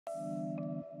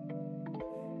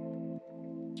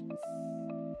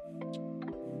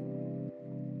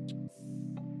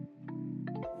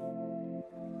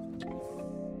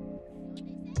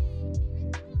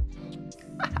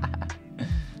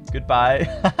Goodbye.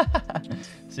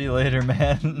 See you later,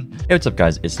 man. Hey, what's up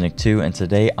guys, it's Nick2, and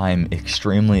today I'm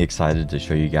extremely excited to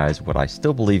show you guys what I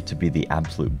still believe to be the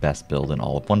absolute best build in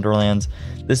all of Wonderlands.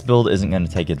 This build isn't going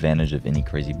to take advantage of any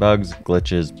crazy bugs,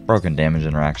 glitches, broken damage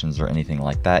interactions, or anything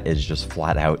like that. It is just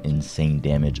flat out insane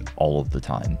damage all of the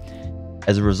time.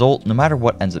 As a result, no matter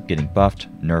what ends up getting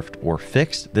buffed, nerfed, or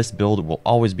fixed, this build will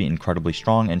always be incredibly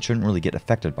strong and shouldn't really get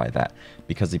affected by that,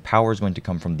 because the power is going to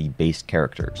come from the base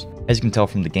characters. As you can tell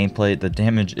from the gameplay, the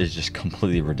damage is just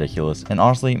completely ridiculous, and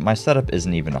honestly, my setup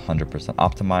isn't even 100%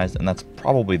 optimized, and that's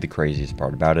probably the craziest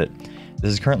part about it.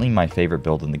 This is currently my favorite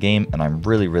build in the game, and I'm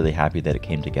really happy that it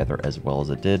came together as well as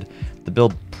it did. The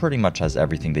build pretty much has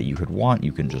everything that you could want.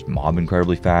 You can just mob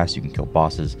incredibly fast, you can kill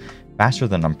bosses faster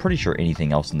than I'm pretty sure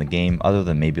anything else in the game, other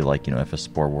than maybe like, if a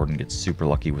Spore Warden gets super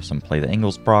lucky with some Play the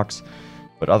Angles procs.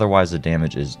 But otherwise the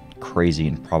damage is crazy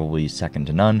and probably second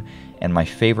to none. And my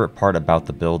favorite part about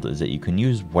the build is that you can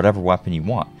use whatever weapon you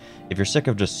want. If you're sick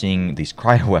of just seeing these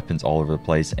cryo weapons all over the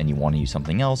place and you want to use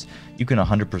something else, you can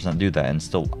 100% do that and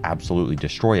still absolutely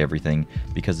destroy everything,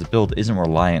 because the build isn't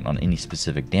reliant on any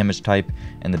specific damage type,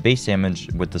 and the base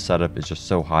damage with the setup is just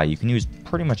so high you can use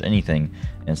pretty much anything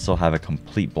and still have a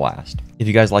complete blast. If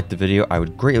you guys liked the video, I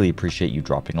would greatly appreciate you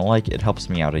dropping a like. It helps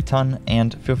me out a ton,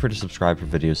 and feel free to subscribe for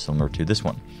videos similar to this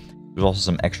one. There's also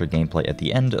some extra gameplay at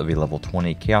the end of a level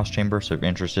 20 Chaos Chamber, so if you're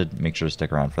interested, make sure to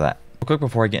stick around for that. Real quick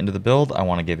before I get into the build, I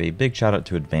want to give a big shout out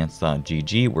to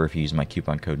Advanced.gg, where if you use my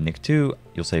coupon code Nick2,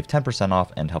 you'll save 10%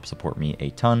 off and help support me a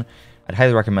ton. I'd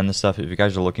highly recommend this stuff if you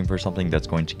guys are looking for something that's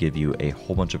going to give you a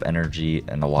whole bunch of energy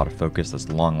and a lot of focus, that's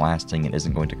long lasting and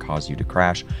isn't going to cause you to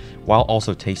crash, while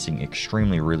also tasting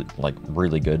extremely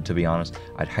really good, to be honest.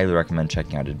 I'd highly recommend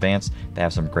checking out Advanced. They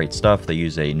have some great stuff. They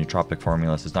use a nootropic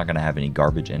formula, so it's not going to have any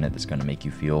garbage in it that's going to make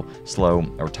you feel slow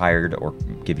or tired or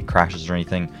give you crashes or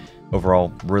anything.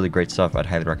 Overall, really great stuff. I'd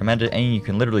highly recommend it, and you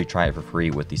can literally try it for free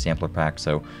with the sampler pack.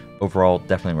 So overall,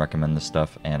 definitely recommend this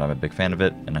stuff, and I'm a big fan of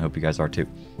it, and I hope you guys are too.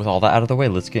 With all that out of the way,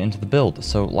 let's get into the build.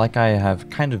 So like I have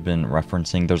kind of been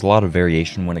referencing, there's a lot of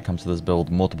variation when it comes to this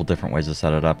build, multiple different ways to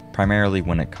set it up, primarily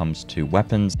when it comes to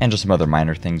weapons, and just some other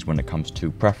minor things when it comes to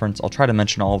preference. I'll try to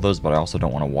mention all of those, but I also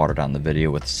don't want to water down the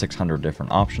video with 600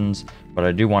 different options. But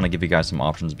I do want to give you guys some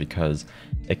options, because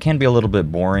it can be a little bit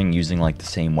boring using like the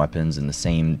same weapons and the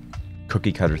same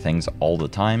cookie cutter things all the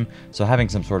time, so having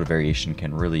some sort of variation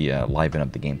can really liven up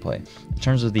the gameplay. In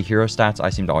terms of the hero stats, I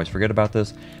seem to always forget about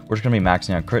this. We're just going to be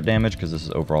maxing out crit damage, because this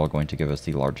is overall going to give us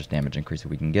the largest damage increase that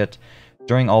we can get.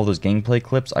 During all those gameplay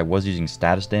clips, I was using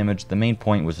status damage. The main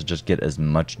point was to just get as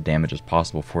much damage as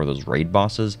possible for those raid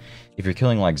bosses. If you're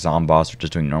killing like Zomboss or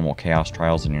just doing normal chaos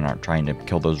trials and you're not trying to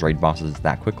kill those raid bosses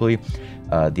that quickly,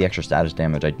 the extra status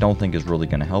damage I don't think is really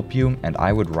going to help you, and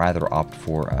I would rather opt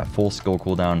for a full skill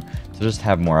cooldown to just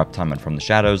have more uptime. And from the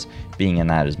shadows, being in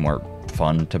that is more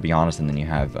fun, to be honest, and then you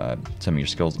have some of your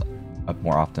skills up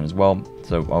more often as well.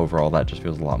 So overall, that just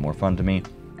feels a lot more fun to me.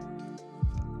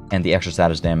 And the extra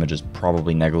status damage is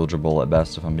probably negligible at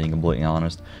best, if I'm being completely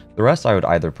honest. The rest I would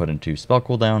either put into spell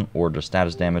cooldown or just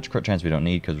status damage. Crit chance we don't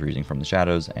need because we're using from the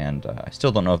shadows, and I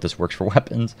still don't know if this works for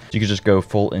weapons. So you could just go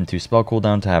full into spell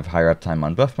cooldown to have higher uptime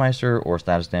on Buffmeister, or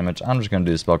status damage. I'm just going to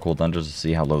do the spell cooldown just to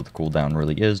see how low the cooldown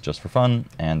really is, just for fun,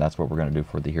 and that's what we're going to do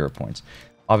for the hero points.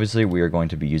 Obviously, we are going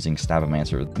to be using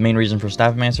Stabbomancer. The main reason for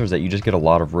Stabbomancer is that you just get a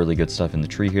lot of really good stuff in the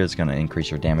tree here that's going to increase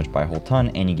your damage by a whole ton,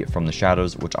 and you get from the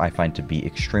shadows, which I find to be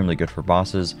extremely good for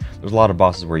bosses. There's a lot of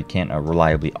bosses where you can't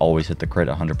reliably always hit the crit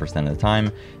 100% of the time,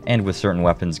 and with certain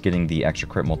weapons, getting the extra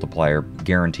crit multiplier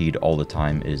guaranteed all the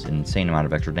time is an insane amount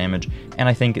of extra damage, and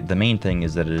I think the main thing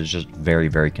is that it is just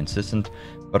very consistent.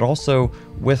 But also,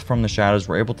 with From the Shadows,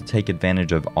 we're able to take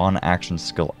advantage of on-action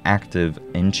skill active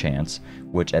enchants,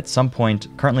 which at some point,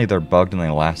 currently they're bugged and they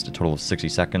last a total of 60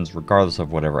 seconds, regardless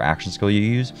of whatever action skill you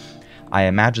use. I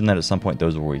imagine that at some point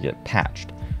those will get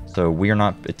patched. So we are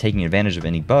not taking advantage of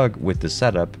any bug with this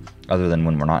setup, other than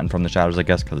when we're not in From the Shadows, I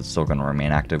guess, because it's still going to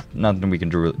remain active. Nothing we can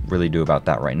really do about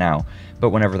that right now. But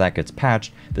whenever that gets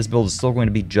patched, this build is still going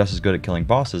to be just as good at killing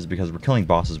bosses, because we're killing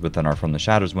bosses within our From the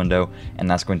Shadows window, and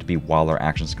that's going to be while our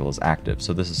action skill is active.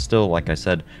 So this is still, like I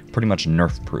said, pretty much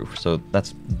nerf proof. So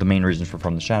that's the main reason for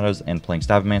From the Shadows and playing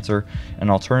Stabbomancer. An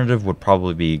alternative would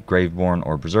probably be Graveborn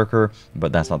or Berserker,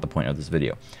 but that's not the point of this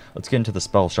video. Let's get into the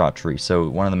spell shot tree. So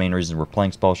one of the main reasons we're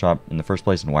playing spell shot in the first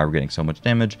place and why we're getting so much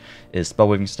damage is spell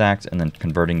waving stacks, and then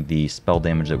converting the spell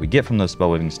damage that we get from those spell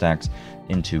waving stacks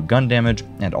into gun damage,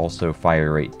 and also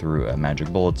fire rate through magic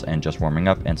bullets and just warming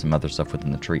up and some other stuff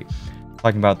within the tree.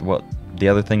 Talking about what The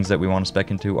other things that we want to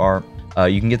spec into are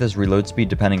you can get this reload speed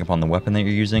depending upon the weapon that you're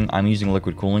using. I'm using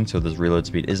liquid cooling, so this reload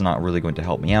speed is not really going to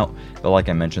help me out. But like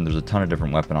I mentioned, there's a ton of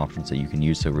different weapon options that you can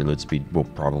use, so reload speed will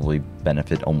probably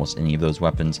benefit almost any of those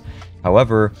weapons.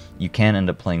 However, you can end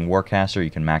up playing Warcaster. You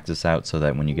can max this out so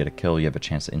that when you get a kill, you have a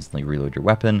chance to instantly reload your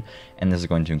weapon. And this is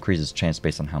going to increase its chance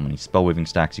based on how many spell-weaving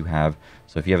stacks you have.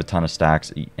 So if you have a ton of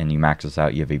stacks and you max this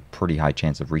out, you have a pretty high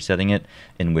chance of resetting it,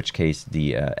 in which case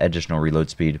the additional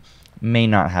reload speed may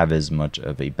not have as much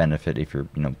of a benefit if you're,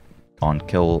 on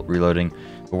kill reloading.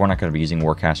 But we're not going to be using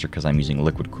Warcaster because I'm using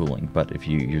liquid cooling. But if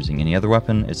you're using any other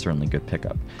weapon, it's certainly a good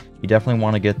pickup. You definitely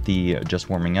want to get the just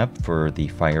warming up for the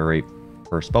fire rate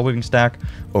per spell-weaving stack.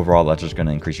 Overall, that's just going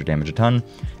to increase your damage a ton.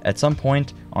 At some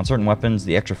point, on certain weapons,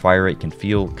 the extra fire rate can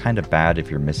feel kind of bad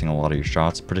if you're missing a lot of your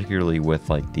shots, particularly with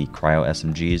like the cryo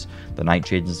SMGs, the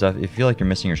nightshades and stuff. If you feel like you're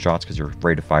missing your shots because your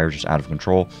rate of fire is just out of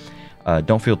control,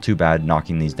 don't feel too bad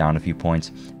knocking these down a few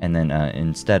points and then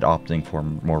instead opting for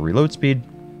more reload speed.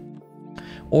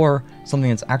 Or something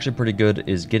that's actually pretty good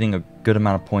is getting a good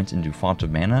amount of points into Font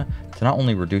of Mana to not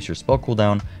only reduce your spell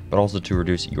cooldown, but also to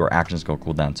reduce your action skill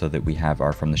cooldown so that we have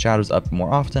our From the Shadows up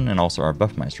more often and also our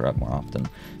Buffmeister up more often.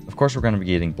 Of course, we're going to be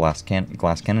getting Glass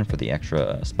Cannon for the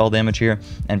extra spell damage here,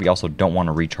 and we also don't want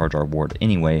to recharge our ward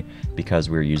anyway because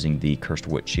we're using the Cursed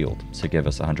Witch Shield to give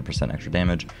us 100% extra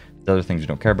damage. The other things we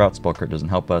don't care about, Spell Crit doesn't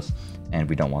help us, and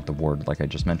we don't want the ward like I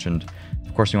just mentioned.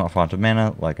 Of course, we want Font of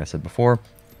Mana, like I said before.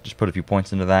 Just put a few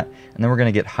points into that, and then we're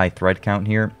going to get high thread count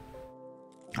here.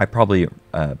 I probably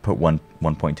put one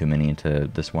point too many into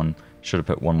this one. Should have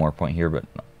put one more point here, but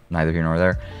neither here nor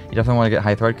there. You definitely want to get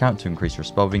high thread count to increase your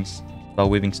spell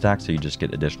weaving stack, so you just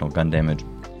get additional gun damage,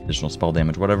 additional spell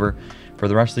damage, whatever. For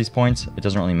the rest of these points, it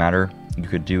doesn't really matter. You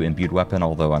could do Imbued Weapon,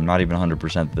 although I'm not even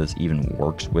 100% that this even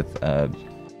works with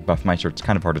Buffmeister. It's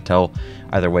kind of hard to tell.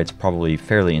 Either way, it's probably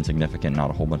fairly insignificant, not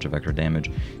a whole bunch of extra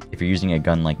damage. If you're using a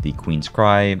gun like the Queen's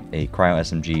Cry, a Cryo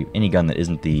SMG, any gun that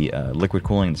isn't the liquid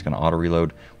cooling that's going to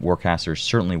auto-reload, Warcaster is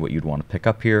certainly what you'd want to pick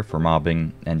up here for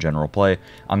mobbing and general play.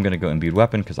 I'm going to go Imbued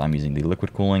Weapon because I'm using the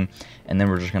liquid cooling, and then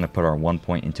we're just going to put our 1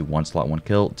 point into 1 slot 1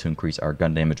 kill to increase our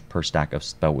gun damage per stack of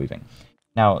spell weaving.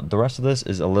 Now, the rest of this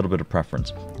is a little bit of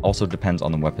preference. Also depends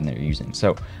on the weapon that you're using.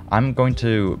 So I'm going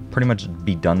to pretty much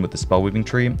be done with the spell weaving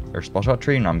tree or Spellshot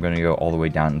tree, and I'm going to go all the way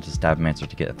down into Stabmancer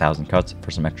to get 1,000 cuts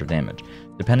for some extra damage.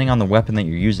 Depending on the weapon that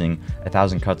you're using,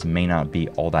 1,000 cuts may not be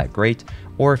all that great,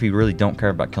 or if you really don't care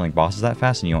about killing bosses that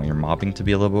fast and you want your mobbing to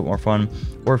be a little bit more fun,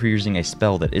 or if you're using a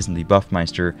spell that isn't the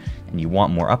Buffmeister and you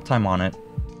want more uptime on it,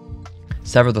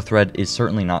 Sever the Thread is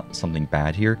certainly not something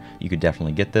bad here. You could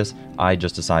definitely get this. I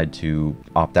just decided to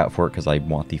opt out for it because I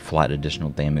want the flat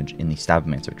additional damage in the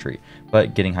Stabmancer tree.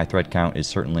 But getting high thread count is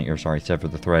certainly, Sever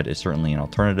the Thread is certainly an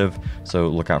alternative. So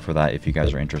look out for that if you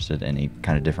guys are interested in a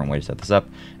kind of different way to set this up.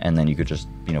 And then you could just,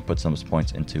 put some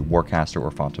points into Warcaster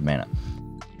or Font of Mana.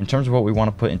 In terms of what we want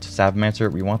to put into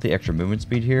Stabmancer, we want the extra movement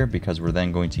speed here because we're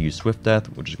then going to use Swift Death,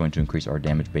 which is going to increase our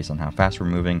damage based on how fast we're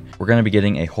moving. We're going to be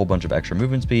getting a whole bunch of extra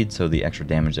movement speed, so the extra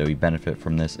damage that we benefit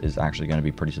from this is actually going to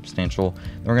be pretty substantial.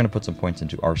 Then we're going to put some points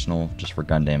into Arsenal just for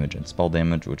gun damage and spell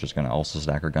damage, which is going to also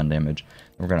stack our gun damage.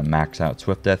 Then we're going to max out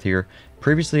Swift Death here.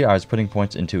 Previously, I was putting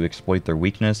points into Exploit Their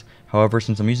Weakness. However,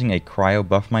 since I'm using a Cryo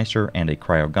Buffmeister and a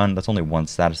Cryo Gun, that's only one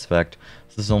status effect.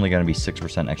 So this is only going to be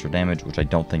 6% extra damage, which I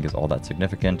don't think is all that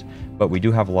significant. But we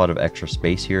do have a lot of extra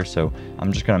space here, so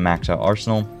I'm just going to max out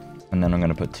Arsenal. And then I'm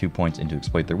going to put 2 points into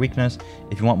Exploit Their Weakness.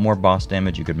 If you want more boss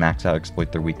damage, you could max out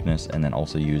Exploit Their Weakness and then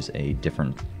also use a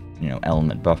different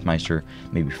element Buffmeister,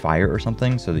 maybe fire or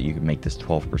something, so that you can make this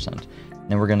 12%.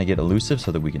 Then we're going to get Elusive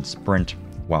so that we can sprint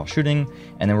while shooting,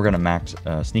 and then we're going to max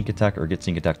Sneak Attack, or get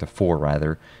Sneak Attack to 4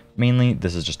 rather. Mainly,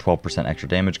 this is just 12% extra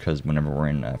damage because whenever we're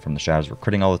in From the Shadows, we're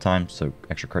critting all the time, so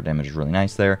extra crit damage is really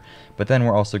nice there. But then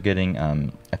we're also getting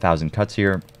 1,000 cuts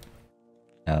here.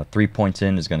 3 points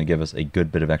in is going to give us a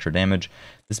good bit of extra damage.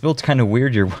 This build's kind of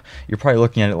weird. You're probably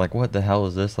looking at it like, what the hell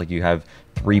is this? Like, you have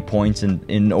 3 points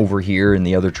in over here, and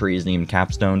the other tree isn't even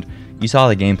capstoned. You saw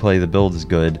the gameplay. The build is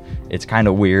good. It's kind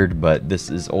of weird, but this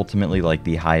is ultimately like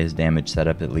the highest damage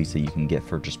setup, at least, that you can get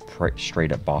for just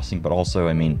straight up bossing. But also,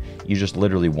 I mean, you just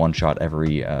literally one-shot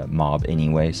every mob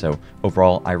anyway. So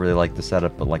overall, I really like the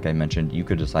setup. But like I mentioned, you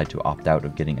could decide to opt out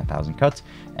of getting 1,000 cuts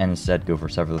and instead go for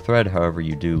Sever the Thread. However,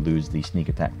 you do lose the sneak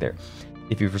attack there.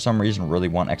 If you for some reason really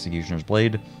want Executioner's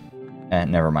Blade,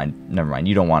 never mind,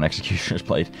 you don't want Executioner's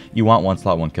Blade. You want 1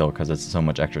 slot 1 kill because it's so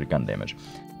much extra gun damage.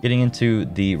 Getting into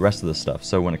the rest of the stuff.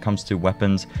 So when it comes to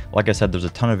weapons, like I said, there's a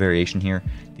ton of variation here.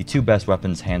 The 2 best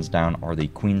weapons, hands down, are the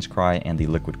Queen's Cry and the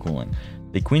Liquid Cooling.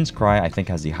 The Queen's Cry I think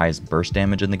has the highest burst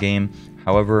damage in the game.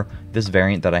 However, this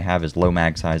variant that I have is low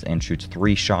mag size and shoots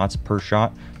 3 shots per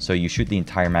shot, so you shoot the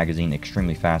entire magazine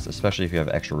extremely fast, especially if you have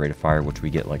extra rate of fire, which we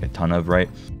get like a ton of, right?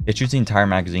 It shoots the entire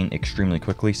magazine extremely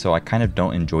quickly, so I kind of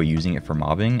don't enjoy using it for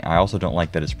mobbing. I also don't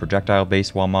like that it's projectile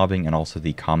based while mobbing, and also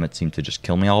the comets seem to just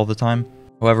kill me all the time.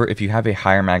 However, if you have a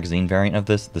higher magazine variant of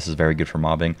this, this is very good for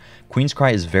mobbing. Queen's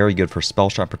Cry is very good for spell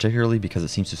shot, particularly because it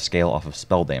seems to scale off of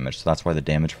spell damage, so that's why the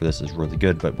damage for this is really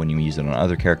good, but when you use it on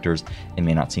other characters, it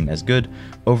may not seem as good.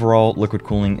 Overall, Liquid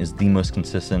Cooling is the most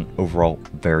consistent, overall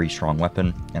very strong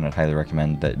weapon, and I'd highly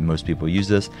recommend that most people use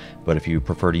this, but if you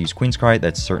prefer to use Queen's Cry,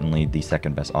 that's certainly the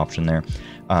second best option there.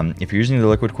 If you're using the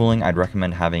Liquid Cooling, I'd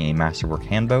recommend having a Masterwork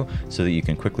Handbow so that you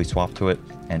can quickly swap to it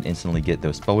and instantly get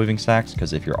those spell weaving stacks,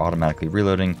 because if you're automatically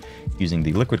reloading using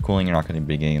the Liquid Cooling, you're not going to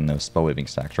be getting those spell weaving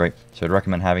stacks, right? So I'd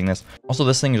recommend having this. Also,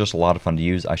 this thing is just a lot of fun to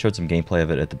use. I showed some gameplay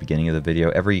of it at the beginning of the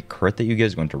video. Every crit that you get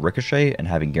is going to ricochet, and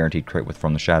having guaranteed crit with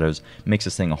From the Shadows makes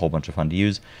this thing a whole bunch of fun to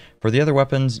use. For the other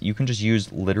weapons, you can just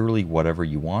use literally whatever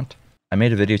you want. I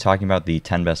made a video talking about the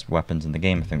 10 best weapons in the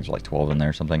game. I think there's like 12 in there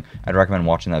or something. I'd recommend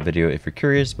watching that video if you're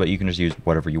curious, but you can just use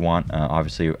whatever you want.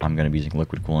 Obviously, I'm going to be using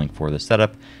Liquid Cooling for this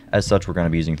setup. As such, we're going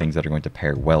to be using things that are going to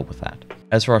pair well with that.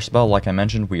 As for our spell, like I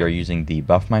mentioned, we are using the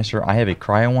Buffmeister. I have a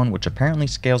Cryo one, which apparently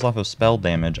scales off of spell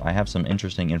damage. I have some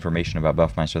interesting information about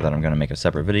Buffmeister that I'm going to make a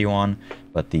separate video on,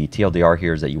 but the TLDR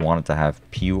here is that you want it to have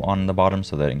Pew on the bottom,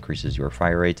 so that increases your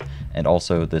fire rate, and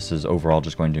also this is overall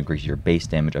just going to increase your base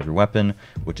damage of your weapon,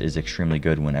 which is extremely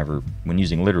good when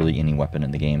using literally any weapon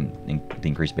in the game. The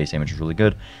increased base damage is really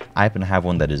good. I happen to have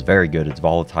one that is very good. It's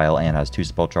volatile and has 2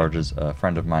 spell charges. A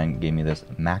friend of mine gave me this,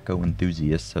 Mako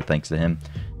Enthusiast, so thanks to him.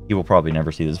 He will probably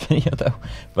never see this video though,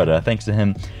 but thanks to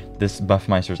him, this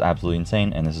Buffmeister is absolutely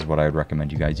insane, and this is what I would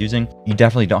recommend you guys using. You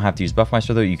definitely don't have to use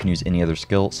Buffmeister though, you can use any other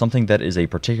skill. Something that is a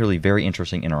particularly very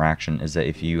interesting interaction is that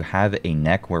if you have a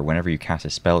neck where whenever you cast a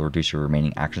spell, reduce your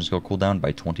remaining action skill cooldown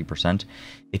by 20%,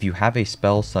 if you have a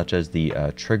spell such as the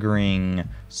triggering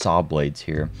Saw Blades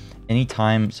here,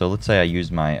 anytime, so let's say I use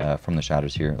my From the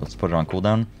Shadows here, let's put it on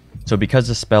cooldown. So because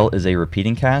the spell is a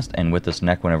repeating cast, and with this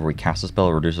neck, whenever we cast a spell,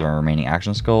 it reduces our remaining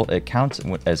action skill, it counts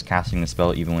as casting the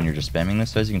spell even when you're just spamming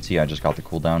this. So as you can see, I just got the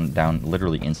cooldown down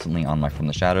literally instantly on my From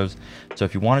the Shadows. So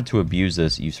if you wanted to abuse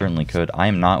this, you certainly could. I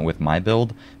am not with my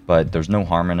build, but there's no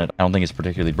harm in it. I don't think it's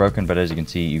particularly broken, but as you can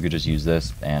see, you could just use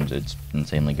this, and it's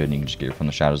insanely good, and you can just get it From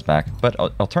the Shadows back. But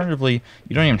alternatively,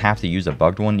 you don't even have to use a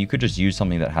bugged one. You could just use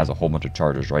something that has a whole bunch of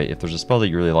charges, right? If there's a spell that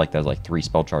you really like that has like 3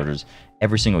 spell charges,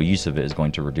 every single use of it is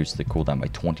going to reduce the cooldown by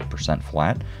 20%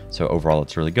 flat. So overall,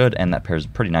 it's really good, and that pairs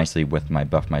pretty nicely with my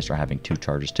Buffmeister having 2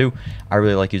 charges too. I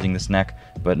really like using this neck,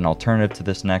 but an alternative to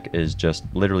this neck is just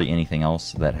literally anything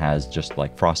else that has just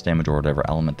like frost damage or whatever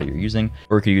element that you're using.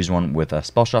 Or you could use one with a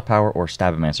Spellshot power or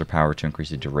Stabbomancer power to increase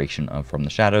the duration of From the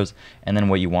Shadows. And then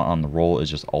what you want on the roll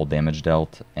is just all damage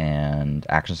dealt and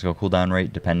action skill cooldown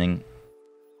rate, depending.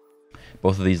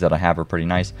 Both of these that I have are pretty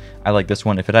nice. I like this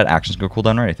one. If it had action skill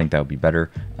cooldown rate, I think that would be better.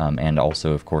 And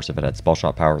also, of course, if it had spell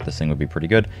shot power, this thing would be pretty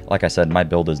good. Like I said, my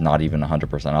build is not even 100%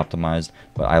 optimized,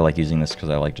 but I like using this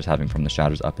because I like just having From the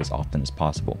Shadows up as often as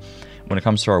possible. When it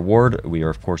comes to our ward, we are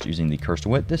of course using the Cursed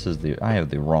Wit. This is I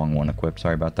have the wrong one equipped,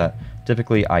 sorry about that.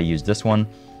 Typically, I use this one.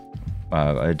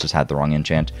 I just had the wrong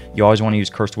enchant. You always want to use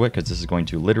Cursed Wit because this is going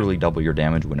to literally double your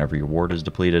damage whenever your ward is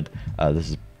depleted.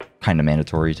 This is kind of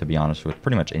mandatory, to be honest, with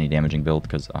pretty much any damaging build,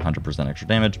 because 100% extra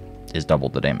damage is double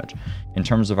the damage. In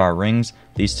terms of our rings,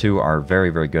 these two are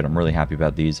very, very good. I'm really happy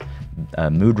about these.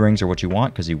 Mood rings are what you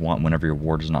want, because you want whenever your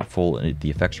ward is not full, the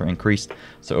effects are increased.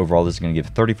 So overall, this is going to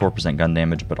give 34% gun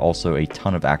damage, but also a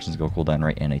ton of action skill cooldown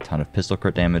rate and a ton of pistol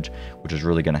crit damage, which is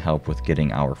really going to help with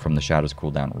getting our From the Shadows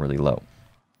cooldown really low.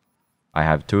 I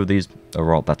have 2 of these.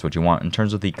 Overall, that's what you want. In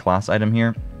terms of the class item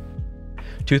here,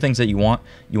 2 things that you want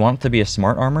it to be a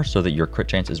smart armor so that your crit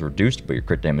chance is reduced, but your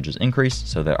crit damage is increased,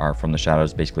 so that our From the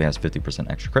Shadows basically has 50%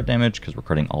 extra crit damage because we're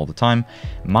critting all the time.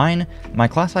 My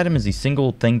class item is the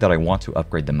single thing that I want to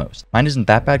upgrade the most. Mine isn't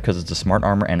that bad because it's a smart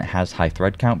armor and it has high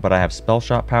thread count, but I have spell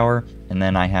shot power, and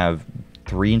then I have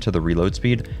 3 into the reload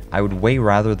speed. I would way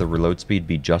rather the reload speed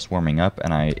be just warming up,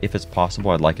 and if it's possible,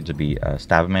 I'd like it to be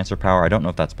Stabbomancer power. I don't know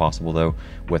if that's possible though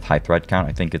with high thread count.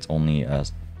 I think it's only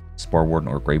Spore Warden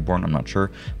or Graveborn, I'm not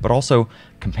sure. But also,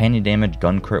 companion damage,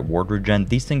 gun crit, ward regen,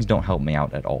 these things don't help me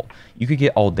out at all. You could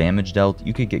get all damage dealt,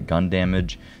 you could get gun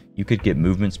damage, you could get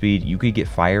movement speed, you could get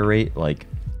fire rate. Like,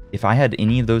 if I had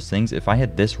any of those things, if I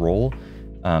had this roll,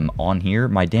 on here,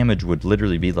 my damage would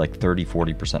literally be like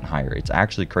 30-40% higher. It's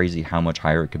actually crazy how much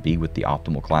higher it could be with the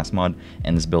optimal class mod,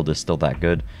 and this build is still that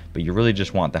good. But you really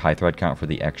just want the high thread count for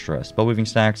the extra spellweaving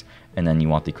stacks, and then you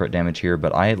want the crit damage here.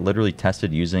 But I literally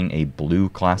tested using a blue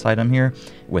class item here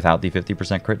without the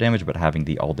 50% crit damage, but having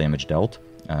the all damage dealt.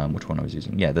 Which one I was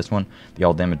using? Yeah, this one, the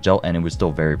all damage dealt, and it was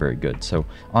still very, very good. So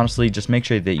honestly, just make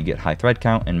sure that you get high thread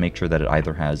count and make sure that it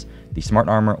either has the smart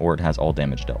armor or it has all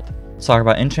damage dealt. Let's talk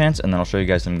about enchants, and then I'll show you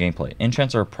guys some gameplay.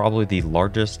 Enchants are probably the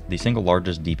single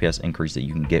largest DPS increase that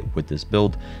you can get with this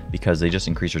build, because they just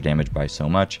increase your damage by so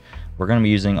much. We're going to be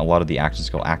using a lot of the action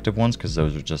skill active ones, because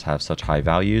those just have such high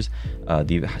values.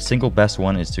 The single best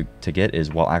one is to get is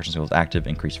while action skill is active,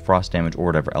 increase frost damage or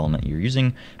whatever element you're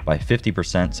using by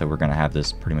 50%. So we're going to have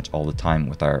this pretty much all the time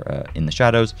with our in the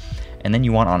shadows. And then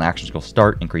you want on action skill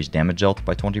start, increase damage dealt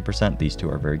by 20%. These two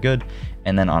are very good.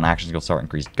 And then on action skill start,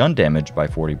 increase gun damage by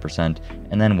 40%.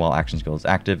 And then while action skill is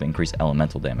active, increase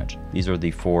elemental damage. These are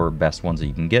the 4 best ones that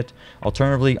you can get.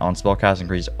 Alternatively, on spellcast,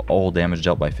 increase all damage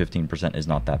dealt by 15% is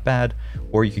not that bad.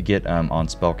 Or you could get on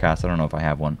spellcast, I don't know if I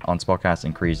have one, on spellcast,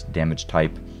 increase damage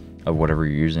type of whatever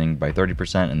you're using by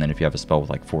 30%. And then if you have a spell with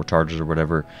like 4 charges or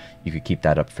whatever, you could keep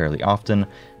that up fairly often.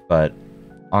 But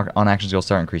on action skill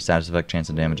start, increase status effect chance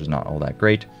of damage is not all that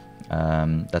great.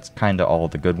 That's kind of all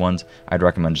the good ones. I'd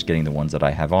recommend just getting the ones that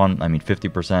I have on. I mean,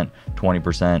 50%,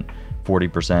 20%,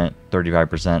 40%,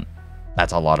 35%.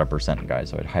 That's a lot of percent, guys.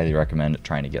 So I'd highly recommend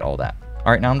trying to get all that.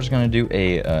 All right, now I'm just going to do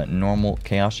a normal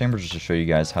chaos chamber just to show you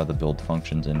guys how the build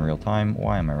functions in real time.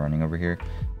 Why am I running over here?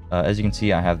 As you can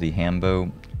see, I have the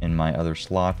hambo in my other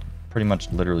slot, pretty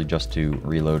much literally just to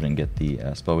reload and get the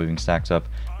spellweaving stacks up.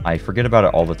 I forget about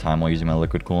it all the time while using my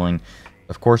liquid cooling.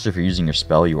 Of course, if you're using your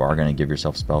spell, you are going to give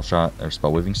yourself spell shot or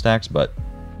spellweaving stacks, but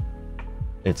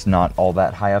it's not all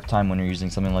that high uptime when you're using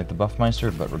something like the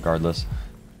Buffmeister. But regardless,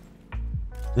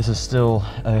 this is still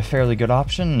a fairly good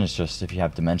option. It's just if you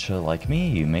have dementia like me,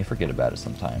 you may forget about it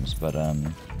sometimes. But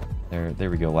there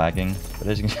we go, lagging. But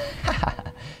as you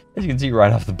can see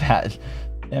right off the bat,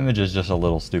 damage is just a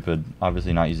little stupid.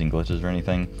 Obviously not using glitches or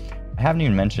anything. I haven't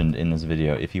even mentioned in this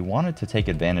video, if you wanted to take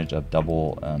advantage of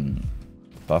double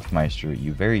Buffmeister,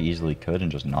 you very easily could and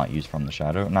just not use From the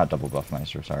Shadow. Not double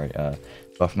Buffmeister, sorry.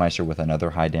 Buffmeister with another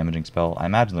high damaging spell. I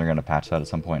imagine they're going to patch that at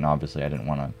some point, and obviously I didn't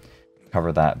want to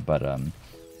cover that, but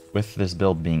with this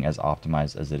build being as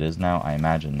optimized as it is now, I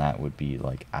imagine that would be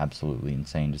like absolutely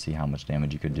insane to see how much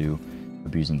damage you could do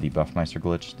abusing the Buffmeister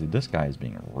glitch. Dude, this guy is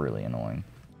being really annoying.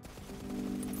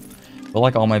 But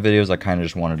like all my videos, I kind of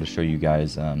just wanted to show you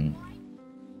guys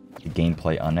the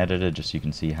gameplay unedited, just so you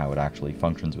can see how it actually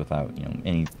functions without, you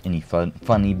know, any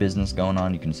funny business going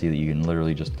on. You can see that you can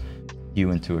literally just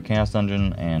queue into a chaos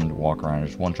dungeon and walk around and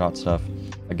just one-shot stuff.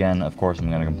 Again, of course, I'm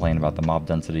going to complain about the mob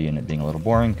density and it being a little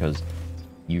boring, because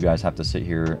you guys have to sit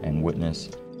here and witness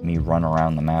me run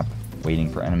around the map waiting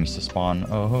for enemies to spawn.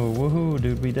 Oh, woohoo,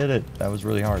 dude, we did it. That was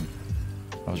really hard.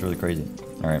 That was really crazy.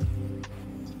 All right.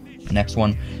 Next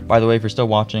one. By the way, if you're still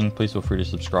watching, please feel free to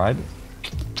subscribe.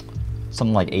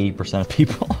 Something like 80% of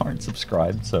people aren't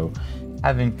subscribed, so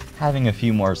having a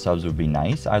few more subs would be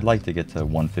nice. I'd like to get to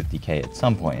 150k at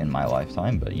some point in my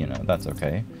lifetime, but you know, that's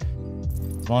okay.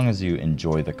 As long as you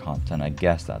enjoy the content, I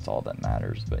guess that's all that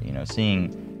matters. But you know,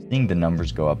 seeing the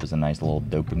numbers go up is a nice little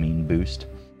dopamine boost.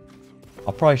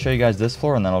 I'll probably show you guys this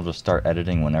floor, and then I'll just start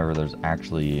editing whenever there's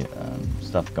actually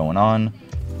stuff going on.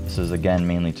 This is again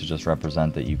mainly to just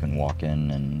represent that you can walk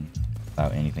in and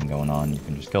without anything going on, you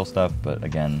can just kill stuff. But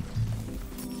again,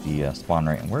 the spawn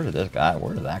rate, and where did that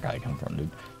guy come from, dude?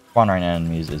 Spawn rate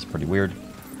enemies is pretty weird.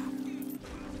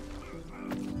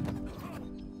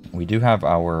 We do have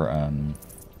our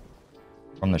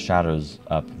From the Shadows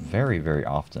up very, very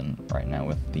often right now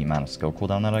with the amount of skill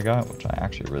cooldown that I got, which I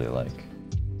actually really like.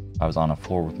 If I was on a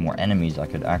floor with more enemies, I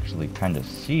could actually kind of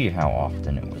see how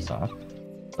often it was up.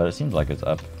 But it seems like it's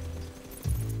up.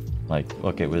 Like,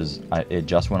 look, it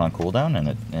just went on cooldown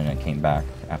and it came back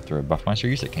after a Buffmeister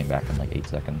use. It came back in like 8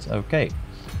 seconds. Okay.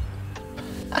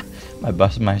 My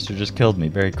Buffmeister just killed me.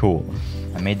 Very cool.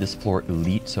 I made this floor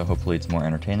elite, so hopefully it's more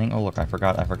entertaining. Oh look, I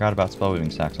forgot about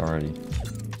spellweaving stacks already.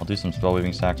 I'll do some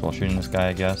spellweaving stacks while shooting this guy,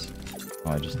 I guess.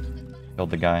 Oh, I just killed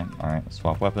the guy. Alright,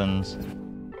 swap weapons.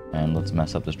 And let's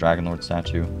mess up this Dragon Lord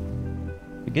statue.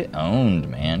 Get owned,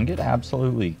 man. Get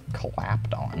absolutely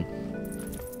clapped on.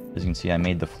 As you can see, I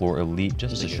made the floor elite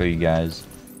just to show you guys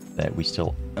that we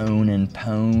still own and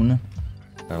pwn.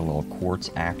 Got a little quartz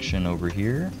action over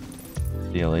here.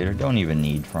 See you later. Don't even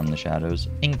need From the Shadows.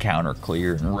 Encounter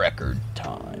clear in record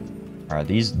time. Alright,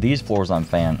 these floors I'm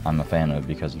a fan of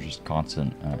because of just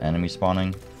constant enemy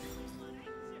spawning.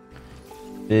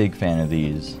 Big fan of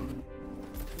these.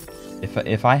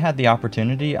 If I had the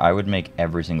opportunity, I would make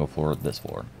every single floor this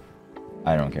floor.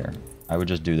 I don't care. I would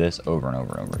just do this over and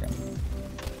over and over again.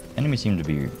 Enemies seem to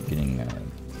be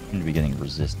getting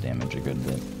resist damage a good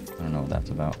bit. I don't know what that's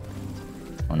about.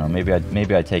 Oh no, maybe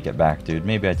I take it back, dude.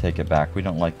 Maybe I take it back. We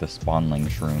don't like the spawnling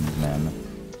shrooms, man.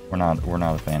 We're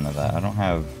not a fan of that. I don't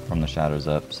have From the Shadows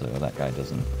up, so that guy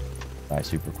doesn't die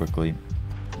super quickly.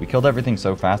 We killed everything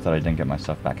so fast that I didn't get my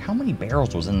stuff back. How many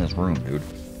barrels was in this room, dude?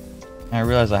 I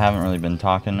realize I haven't really been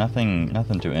talking.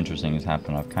 Nothing too interesting has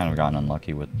happened. I've kind of gotten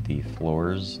unlucky with the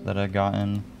floors that I've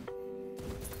gotten.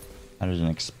 That is an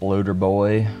exploder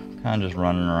boy. Kind of just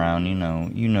running around,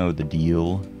 you know the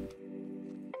deal.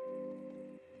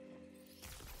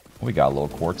 We got a little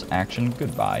quartz action.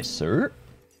 Goodbye, sir.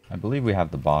 I believe we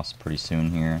have the boss pretty soon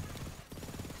here.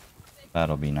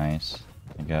 That'll be nice,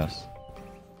 I guess.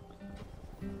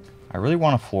 I really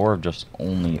want a floor of just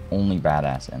only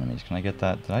badass enemies. Can I get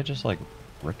that? Did I just like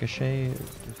ricochet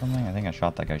or something? I think I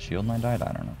shot that guy's shield and I died.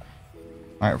 I don't know.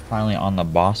 Alright, we're finally on the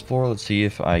boss floor. Let's see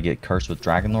if I get cursed with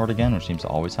Dragon Lord again, which seems to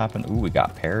always happen. Ooh, we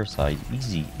got Parasite.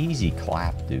 Easy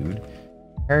clap, dude.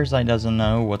 Parasite doesn't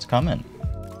know what's coming.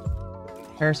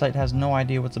 Parasite has no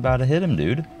idea what's about to hit him,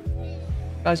 dude.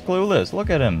 Guy's clueless. Look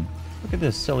at him. Look at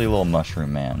this silly little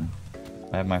mushroom man.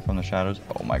 I have my From the Shadows.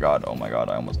 Oh my god,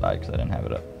 I almost died because I didn't have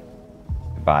it up.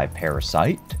 Goodbye,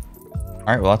 Parasite.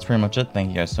 Alright, well that's pretty much it. Thank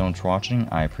you guys so much for watching.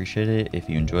 I appreciate it. If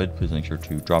you enjoyed, please make sure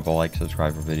to drop a like,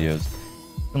 subscribe for videos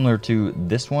similar to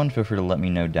this one. Feel free to let me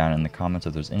know down in the comments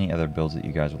if there's any other builds that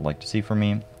you guys would like to see from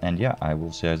me. And yeah, I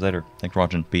will see you guys later. Thanks for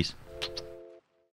watching. Peace.